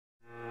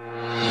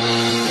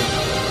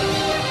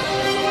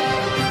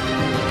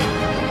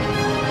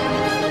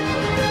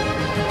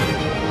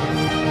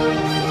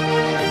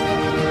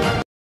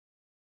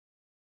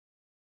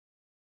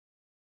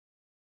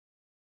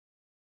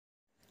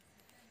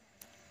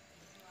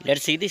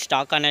Let's see the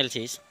stock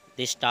analysis.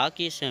 The stock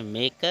is a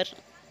maker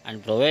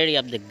and provider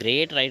of the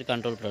great ride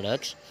control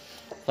products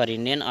for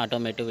Indian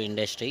automotive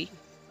industry,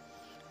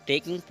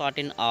 taking part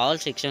in all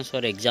sections, for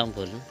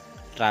example,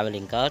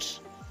 traveling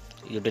cars,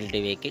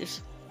 utility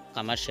vehicles,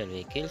 commercial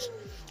vehicles,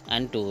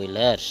 and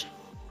two-wheelers.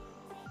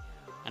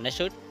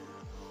 Understood?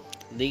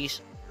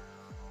 These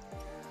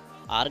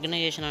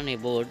organization on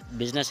about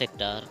business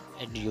sector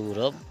at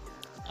Europe,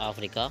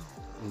 Africa,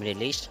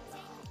 Middle East,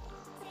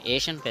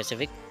 Asian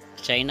Pacific,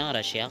 China,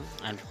 Russia,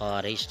 and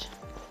Far East.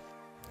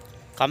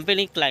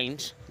 Company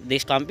claims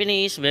this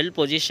company is well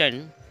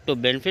positioned to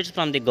benefit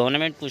from the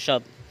government push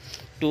up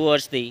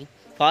towards the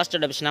fast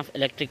adoption of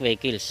electric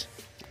vehicles.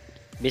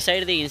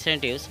 Besides the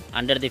incentives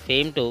under the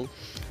FAME to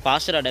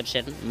faster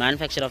adoption,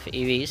 manufacture of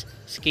EVs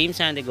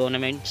schemes and the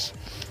government's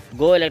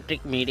Go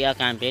Electric media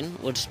campaign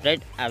would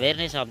spread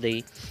awareness of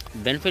the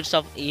benefits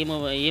of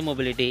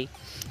e-mobility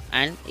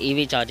and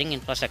EV charging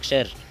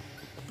infrastructure.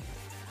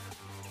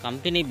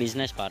 Company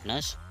business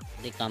partners.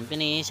 The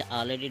company is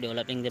already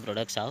developing the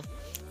products of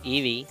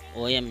EV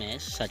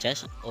OMS such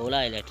as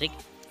Ola Electric,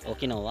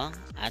 Okinawa,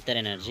 Ather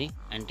Energy,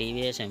 and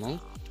TVS among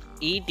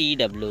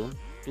ETW,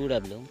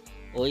 2W,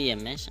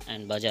 OEMS,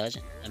 and Bajaj,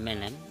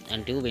 MNM,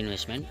 and Tube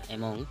Investment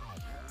among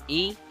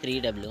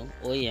E3W,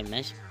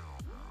 OEMS.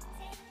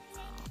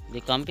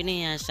 The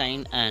company has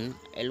signed an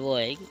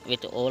LOI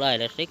with Ola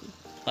Electric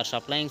for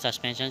supplying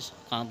suspensions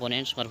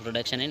components for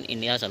production in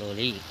India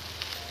solely.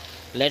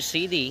 Let's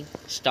see the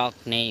stock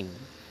name.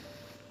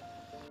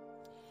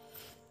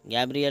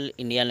 Gabriel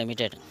India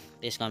Limited.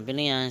 This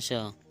company has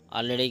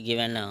already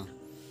given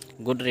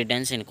good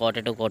returns in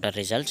quarter to quarter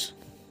results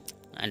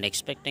and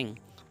expecting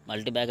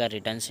multibagger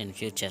returns in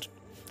future.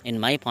 In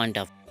my point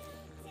of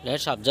view,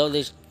 let's observe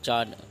this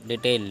chart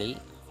detailedly.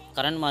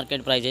 Current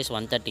market price is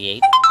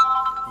 138.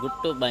 Good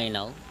to buy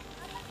now.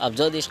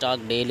 Observe the stock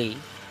daily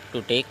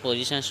to take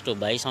positions to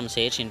buy some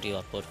shares into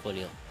your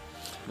portfolio.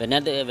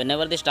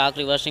 Whenever the stock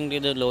reversing to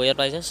the lower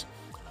prices,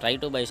 try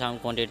to buy some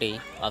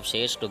quantity of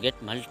shares to get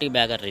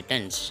multi-bagger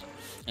returns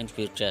in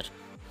future.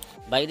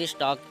 Buy the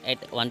stock at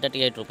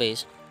 138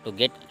 rupees to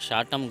get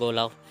short-term goal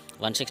of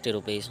 160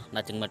 rupees,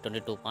 nothing but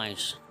 22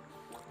 points.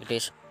 It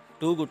is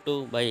too good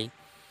to buy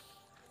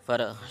for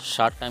a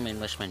short-term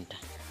investment.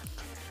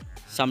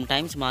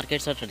 Sometimes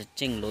markets are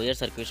touching lower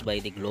circuits by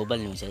the global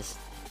news.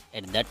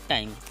 At that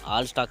time,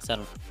 all stocks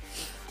are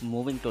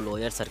moving to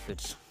lower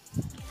circuits.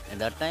 At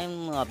that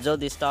time, observe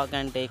the stock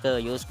and take a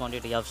huge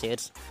quantity of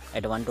shares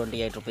at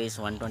 128 rupees,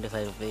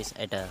 125 rupees,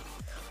 at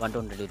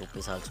 120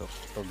 rupees also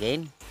to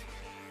gain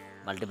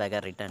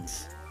multi-bagger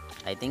returns.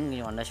 I think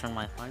you understand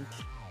my point.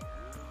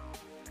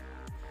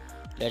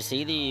 Let's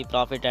see the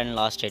profit and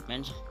loss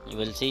statements. You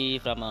will see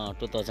from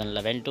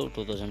 2011 to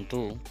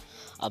 2002.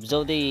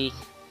 Observe the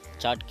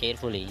chart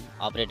carefully.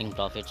 Operating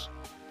profits,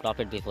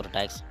 profit before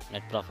tax,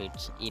 net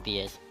profits,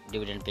 EPS,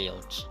 dividend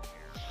payouts.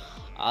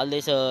 All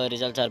these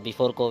results are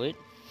before COVID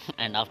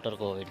and after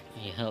COVID.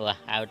 You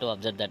have to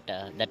observe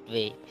that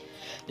way.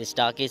 The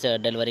stock is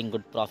delivering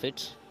good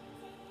profits.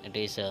 It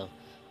is a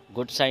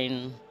good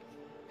sign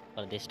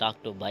for the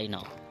stock to buy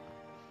now.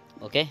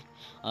 Okay,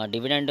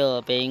 dividend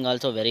paying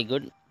also very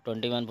good.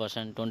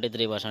 21%,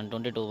 23%,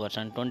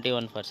 22%,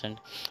 21%,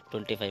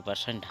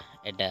 25%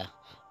 at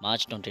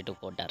March 22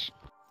 quarter.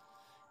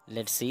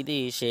 Let's see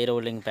the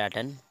shareholding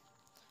pattern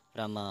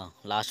from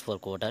last 4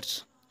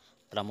 quarters.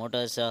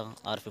 Promoters are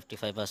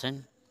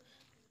 55%,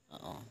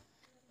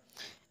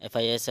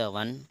 FIS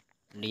 1,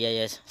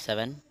 DIS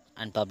 7,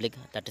 and public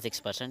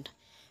 36%.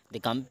 The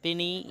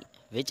company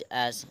which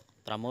has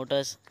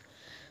promoters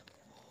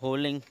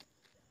holding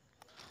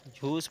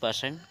huge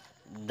percent,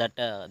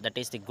 that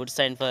is the good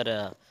sign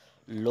for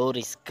low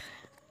risk.